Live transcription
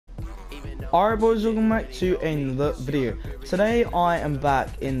Alright boys, welcome back to another video. Today I am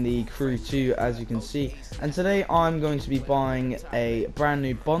back in the Crew 2 as you can see, and today I'm going to be buying a brand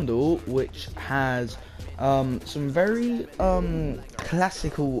new bundle which has some very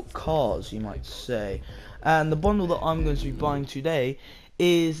classical cars, you might say. And the bundle that I'm going to be buying today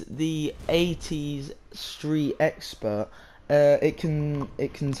is the 80s Street Expert. It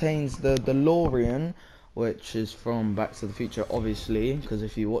contains the DeLorean, which is from Back to the Future, obviously, because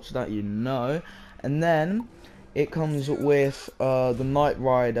if you watch that, you know. And then it comes with the Knight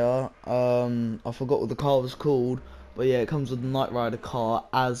Rider. I forgot what the car was called, but yeah, it comes with the Knight Rider car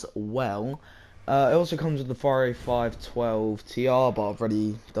as well. It also comes with the Ferrari 512 TR, but I've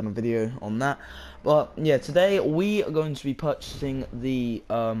already done a video on that. But yeah, today we are going to be purchasing the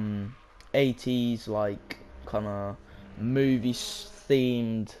 80s, like, kind of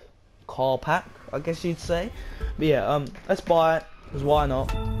movie-themed car pack, I guess you'd say. But yeah, let's buy it, because why not?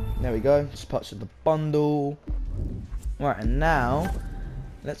 There we go, just purchased the bundle. Right, and now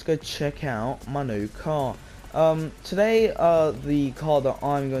let's go check out my new car. Today the car that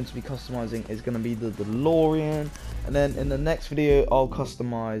I'm going to be customizing is going to be the DeLorean, and then in the next video I'll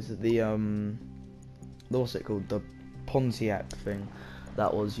customize the what's it called, the Pontiac thing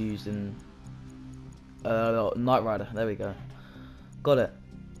that was used in Knight Rider. There we go, got it.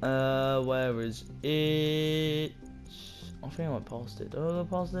 Where is it? I think I went past it. Did I go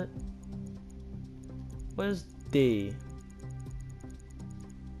past it? Where's D?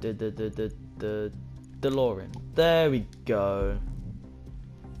 The DeLorean. There we go.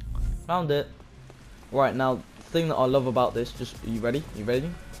 Found it. Right, now, the thing that I love about this, are you ready? You ready?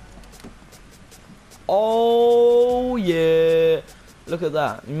 Oh, yeah. Look at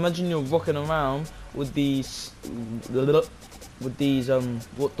that. Imagine you're rocking around with these,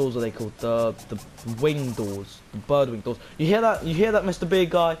 what doors are they called? The wing doors, the bird wing doors. You hear that? You hear that, Mr.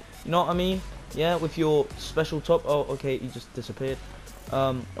 Big Guy? You know what I mean? Yeah, with your special top. Oh, okay, he just disappeared.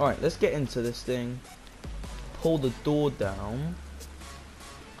 Alright, let's get into this thing. Pull the door down.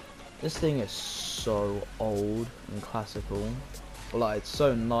 This thing is so old and classical, but like it's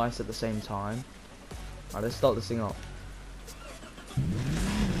so nice at the same time. Alright, let's start this thing up.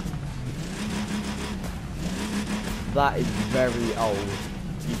 That is very old.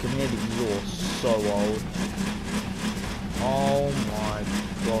 You can hear the exhaust, so old. Oh my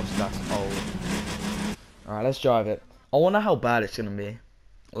gosh, that's old. Alright, let's drive it. I wonder how bad it's gonna be.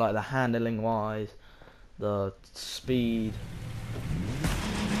 Like the handling wise, the speed.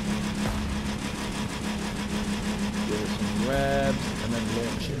 Give it some revs and then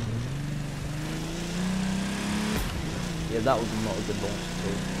launch it. Yeah, that was not a good launch at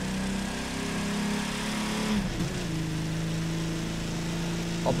all.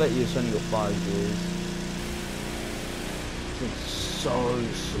 I bet you it's only got 5 gears. It's so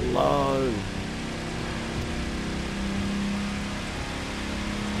slow.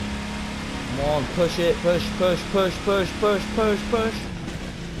 Come on, push it, push.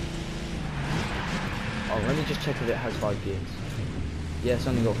 Oh, let me just check if it has 5 gears. Yeah, it's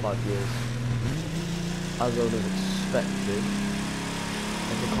only got 5 gears. As I would have expected.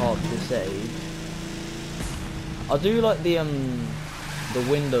 As a car of this age. I do like the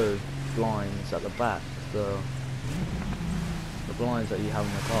window blinds at the back, the blinds that you have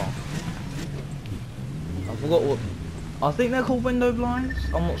in the car. I forgot what, I think they're called window blinds.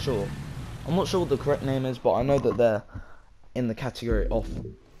 I'm not sure what the correct name is, but I know that they're in the category of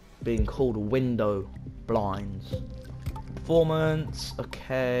being called window blinds. Performance,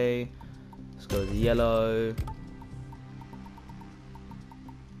 okay. Let's go with yellow,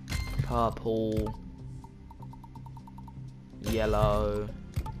 purple, yellow,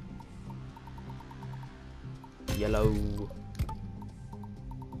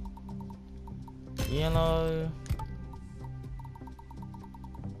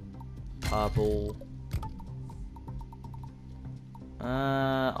 purple.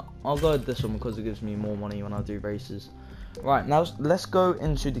 I'll go with this one because it gives me more money when I do races. Right, now let's go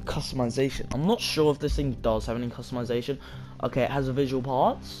into the customization. I'm not sure if this thing does have any customization. Okay, it has the visual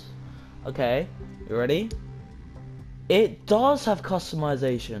parts. Okay, you ready? It does have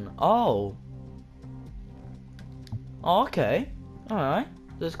customization. Oh, okay. Alright.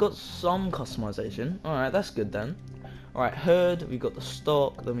 So it's got some customization. Alright, that's good then. Alright, hood. We got the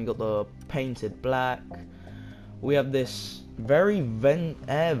stock. Then we got the painted black. We have this very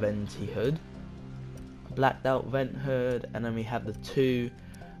air venty hood. Blacked out vent hood. And then we have the 2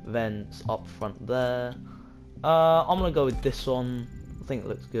 vents up front there. I'm going to go with this one. I think it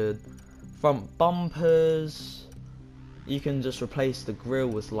looks good. Front bumpers. You can just replace the grille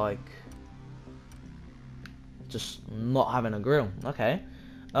with like just not having a grill. Okay.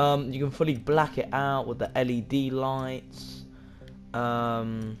 You can fully black it out with the LED lights.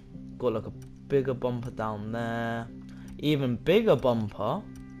 Got like a bigger bumper down there. Even bigger bumper.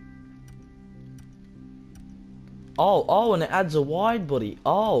 Oh, and it adds a wide body.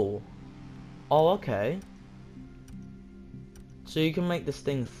 Oh, okay. So you can make this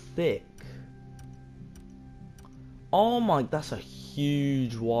thing thick. Oh my, that's a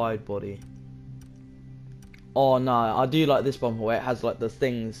huge wide body. Oh no, I do like this bumper where it has like the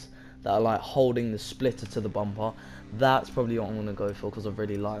things that are like holding the splitter to the bumper. That's probably what I'm gonna go for because I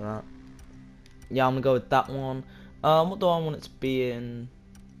really like that. Yeah, I'm gonna go with that one. What do I want it to be in?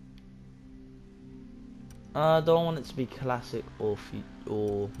 Do I want it to be classic or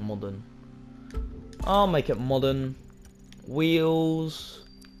modern? I'll make it modern. Wheels.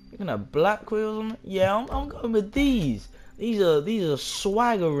 You're gonna have black wheels on it? Yeah, I'm going with these. These are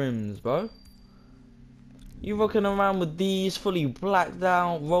swagger rims, bro. You rocking around with these, fully blacked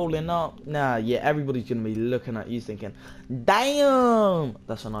out, rolling up. Nah, yeah, everybody's gonna be looking at you thinking, damn,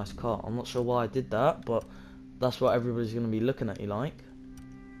 that's a nice car. I'm not sure why I did that, but that's what everybody's gonna be looking at you like.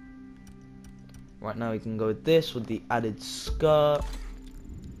 Right now we can go with this with the added skirt.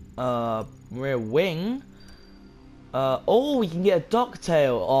 Rear wing. Oh, we can get a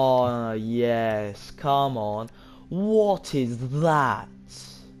ducktail. Oh, yes, come on. What is that?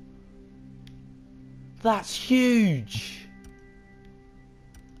 That's huge.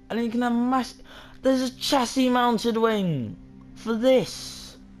 And then you can have there's a chassis mounted wing for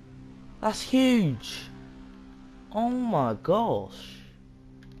this. That's huge. Oh my gosh.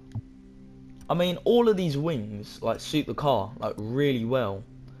 I mean, all of these wings like suit the car like really well.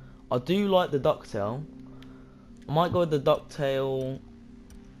 I do like the ducktail. I might go with the ducktail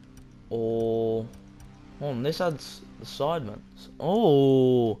or this adds the side vents.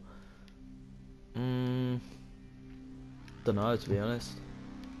 Oh. Don't know, to be honest.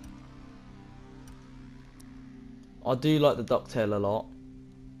 I do like the ducktail a lot.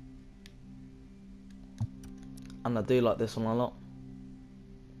 And I do like this one a lot.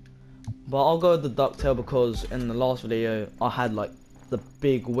 But I'll go with the ducktail because in the last video I had like the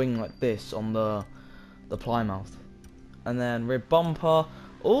big wing like this on the Plymouth. And then rear bumper.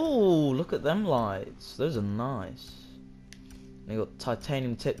 Oh, look at them lights. Those are nice. And you got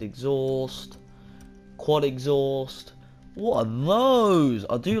titanium tipped exhaust. Quad exhaust. What are those?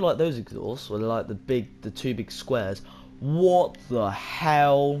 I do like those exhausts with like the two big squares. What the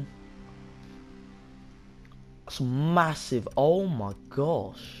hell? That's massive. Oh my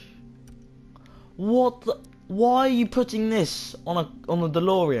gosh. What the, why are you putting this on a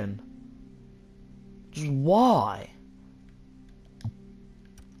DeLorean? Just why?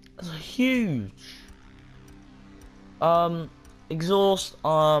 That's huge. Exhaust,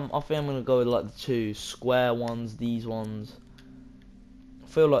 I think I'm gonna go with like the two square ones, these ones. I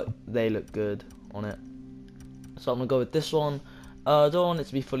feel like they look good on it. So I'm gonna go with this one. Do I want it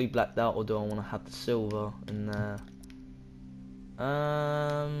to be fully blacked out or do I want to have the silver in there?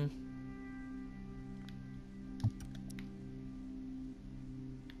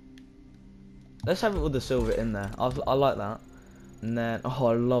 Let's have it with the silver in there. I like that. And then, oh,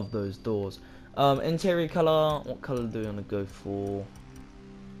 I love those doors. Interior colour, what colour do we want to go for?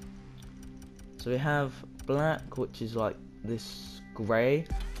 So we have black, which is like this grey.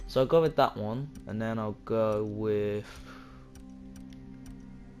 So I'll go with that one, and then I'll go with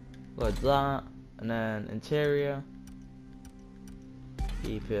like that, and then interior.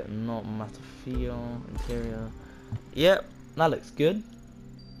 Keep it not matter feel interior. Yep, that looks good.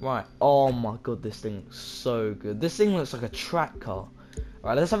 Right. Oh my god, this thing looks so good. This thing looks like a track car.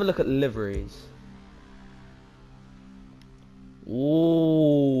 Right, let's have a look at liveries.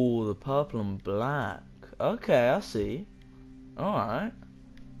 Ooh, the purple and black. Okay, I see. Alright.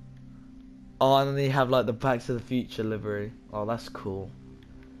 Oh, and then they have like the Back to the Future livery. Oh, that's cool.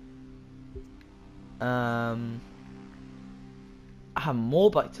 I have more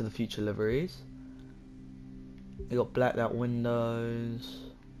Back to the Future liveries. They got blacked out windows.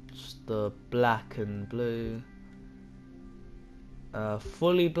 Just the black and blue.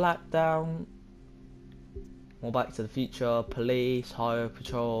 Fully blacked out. More Back to the Future, police, highway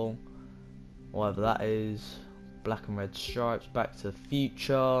patrol, whatever that is. Black and red stripes, Back to the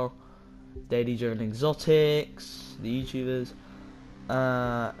Future, Daily Journal Exotics, the YouTubers,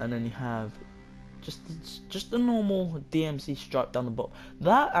 and then you have just the normal DMC stripe down the bottom.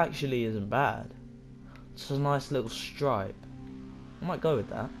 That actually isn't bad. It's a nice little stripe. I might go with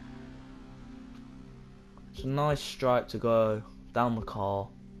that. It's a nice stripe to go down the car.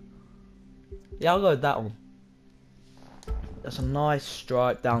 Yeah, I'll go with that one. That's a nice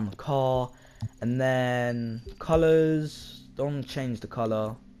stripe down the car. And then colours. Don't change the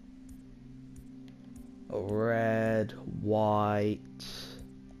color. Red, white.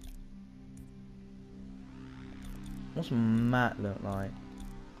 What's matte look like?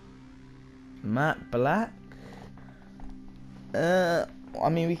 Matte black? I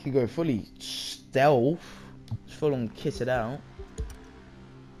mean, we could go fully stealth. Just full on kit it out.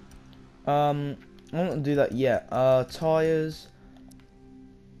 I won't do that yet. Tires.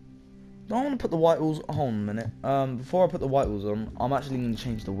 Don't want to put the white wheels. Hold on a minute. Before I put the white wheels on, I'm actually going to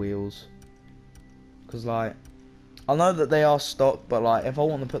change the wheels. Because, like, I know that they are stock, but, like, if I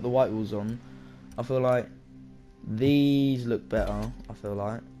want to put the white wheels on, I feel like these look better. I feel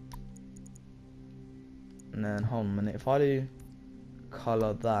like. And then, hold on a minute. If I do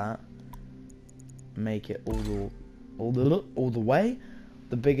color that, make it all the way,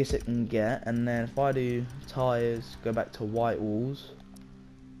 the biggest it can get. And then if I do tires, go back to white walls.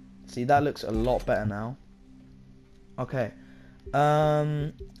 See, that looks a lot better now. Okay.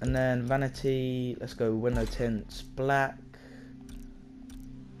 And then vanity, let's go window tints black.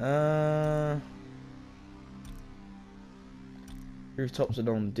 Rooftops, I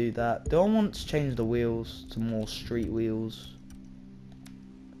don't want to do that. Do I want to change the wheels to more street wheels?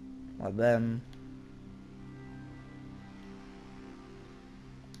 Like them.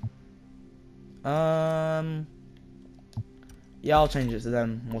 Yeah, I'll change it to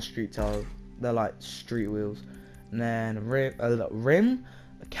them, more street tires. They're like street wheels. And then rim,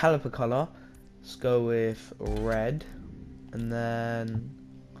 a caliper color. Let's go with red. And then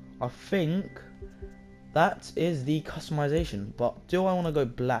I think that is the customization. But do I want to go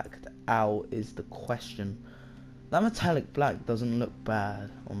blacked out is the question. That metallic black doesn't look bad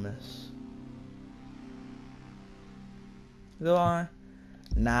on this. Do I?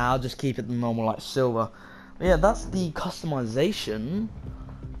 Nah, I'll just keep it the normal like silver. But yeah, that's the customization.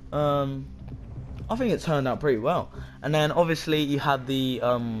 I think it turned out pretty well. And then obviously you had the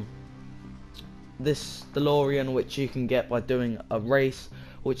this DeLorean, which you can get by doing a race,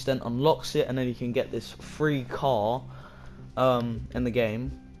 which then unlocks it, and then you can get this free car in the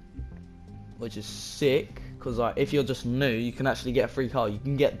game, which is sick. Because like, if you're just new, you can actually get a free car. You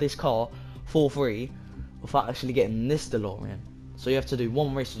can get this car for free without actually getting this DeLorean. So you have to do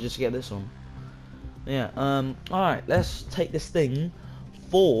one race to just get this one. Yeah. Alright, let's take this thing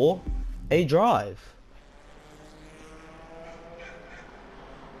for a drive.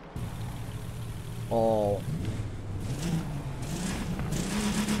 Oh.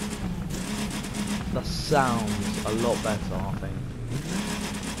 That sounds a lot better, I think.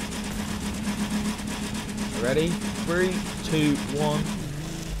 Ready? 3, 2, 1.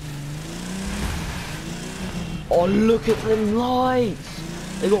 Oh, look at the lights!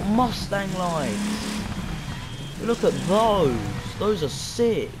 They got Mustang lights. Look at those. Those are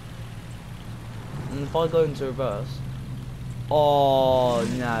sick. And if I go into reverse, oh,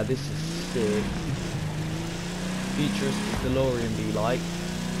 nah, this is sick. Futuristic DeLorean be like.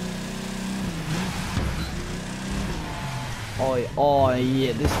 Oh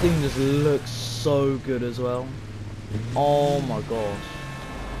yeah, this thing just looks so good as well. Oh my gosh.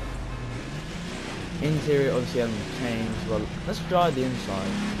 Interior obviously hasn't changed, but let's drive the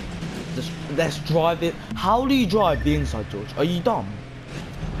inside. Let's drive it. How do you drive the inside, George? Are you dumb?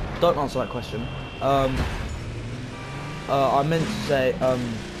 Don't answer that question. I meant to say,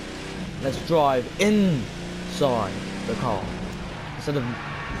 let's drive inside the car instead of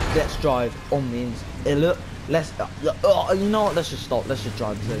let's drive on the inside. Look, let's. You know what? Let's just stop. Let's just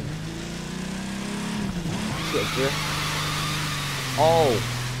drive the thing. Let's get drift.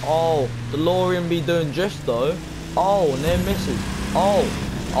 Oh, DeLorean be doing drift though. Oh, near misses. Oh,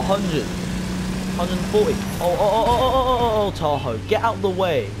 100, 140. Oh, Tahoe, get out of the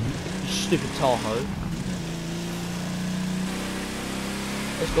way, you stupid Tahoe.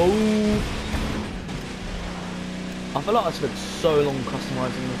 Let's go. I feel like I spent so long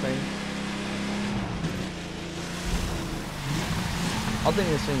customizing the thing. I think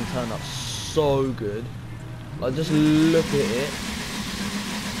this thing turned out so good. Like, just look at it.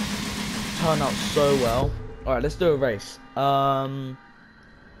 Turned out so well. Alright, let's do a race.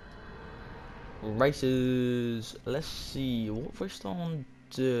 Races. Let's see. What race do I want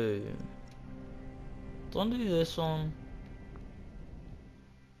to do? Do I want to do this one?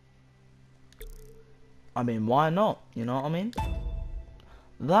 I mean, why not? You know what I mean?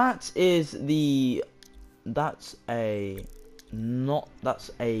 That's a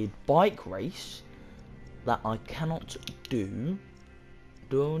bike race that I cannot do.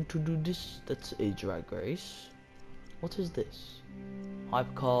 Do I want to do this? That's a drag race. What is this?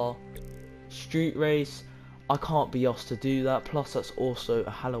 Hypercar. Street race. I can't be asked to do that. Plus, that's also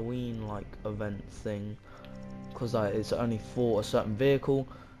a Halloween like event thing. because like, it's only for a certain vehicle.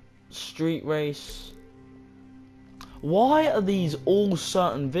 Street race. Why are these all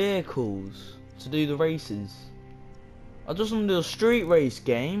certain vehicles to do the races? I just want to do a street race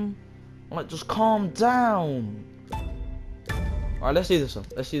game. Like, just calm down. Alright, let's do this one.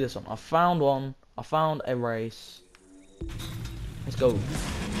 Let's do this one. I found one. I found a race. Let's go.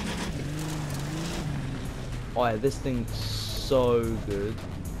 Alright, this thing's so good.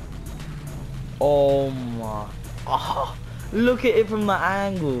 Oh my. Oh, look at it from the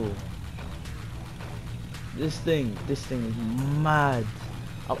angle. This thing is mad.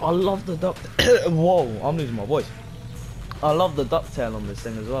 I love the duck. Whoa, I'm losing my voice. I love the ducktail on this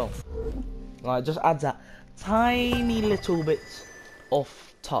thing as well. Like, just adds that tiny little bit of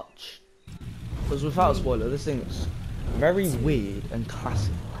touch. Because without a spoiler, this thing is very weird and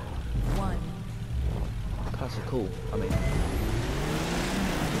classic. Classical, I mean.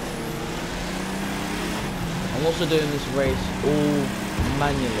 I'm also doing this race all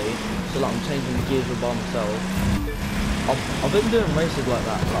manually, so like I'm changing the gears all by myself. I've been doing races like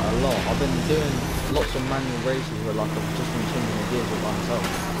that, like a lot. I've been doing lots of manual races where like I've just been changing the gears all by myself.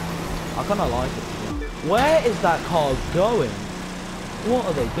 I kind of like it. Where is that car going? What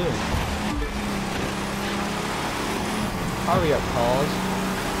are they doing? Hurry up, cars.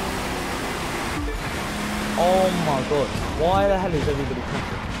 Oh my god. Why the hell is everybody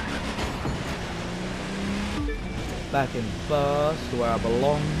crashing? Back in first, where I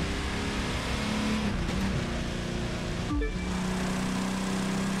belong.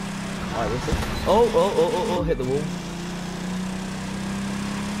 Alright, this is... Oh, hit the wall.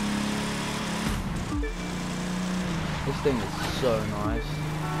 This thing is so nice.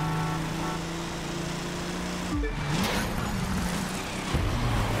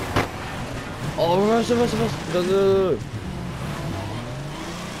 Oh, reverse. Go.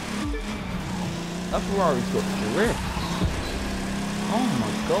 That Ferrari's got drifts. Oh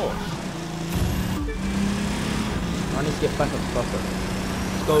my gosh. I need to get back up to buffer.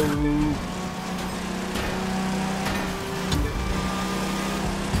 Let's go.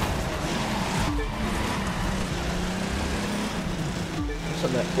 Looks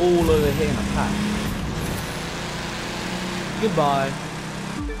like they're all over here in a pack. Goodbye.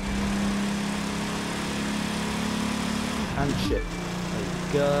 And shit. There you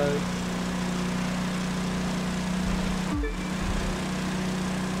go.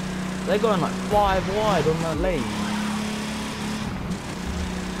 They're going like 5 wide on that lane.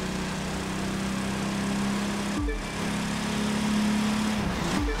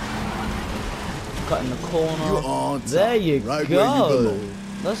 Cutting the corner. There you right go.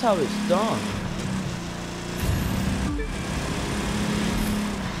 That's how it's done.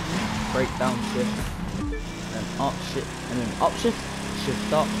 Break down shift. And up shift. And then up shift.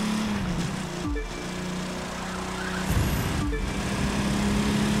 Shift up.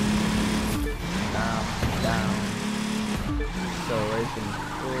 Down. Acceleration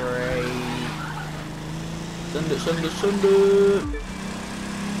great. Send it.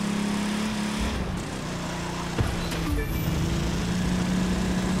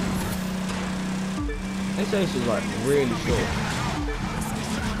 This ace is like really short.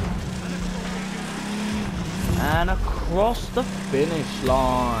 And across the finish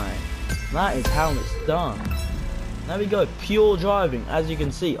line. That is how it's done. There we go, pure driving. As you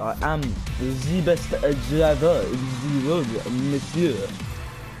can see, I am the best driver in the world, monsieur.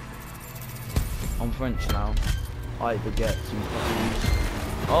 I'm French now. I forget some puppies.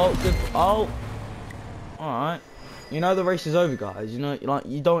 Oh, good. Oh, alright. You know the race is over, guys. You know, like,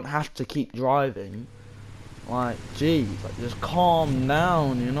 you don't have to keep driving. Like, geez, like, just calm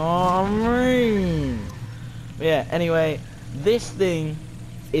down, you know what I mean? But yeah, anyway, this thing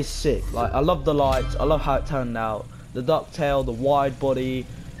is sick. Like, I love the lights, I love how it turned out. The ducktail, the wide body,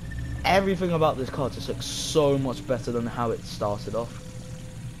 everything about this car just looks so much better than how it started off.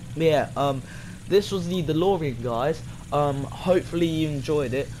 But yeah, this was the DeLorean, guys. Hopefully you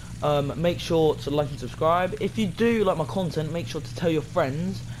enjoyed it. Make sure to like and subscribe. If you do like my content, make sure to tell your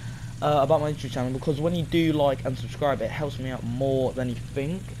friends about my YouTube channel, because when you do like and subscribe, it helps me out more than you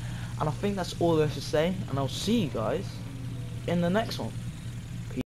think. And I think that's all there is to say, and I'll see you guys in the next one.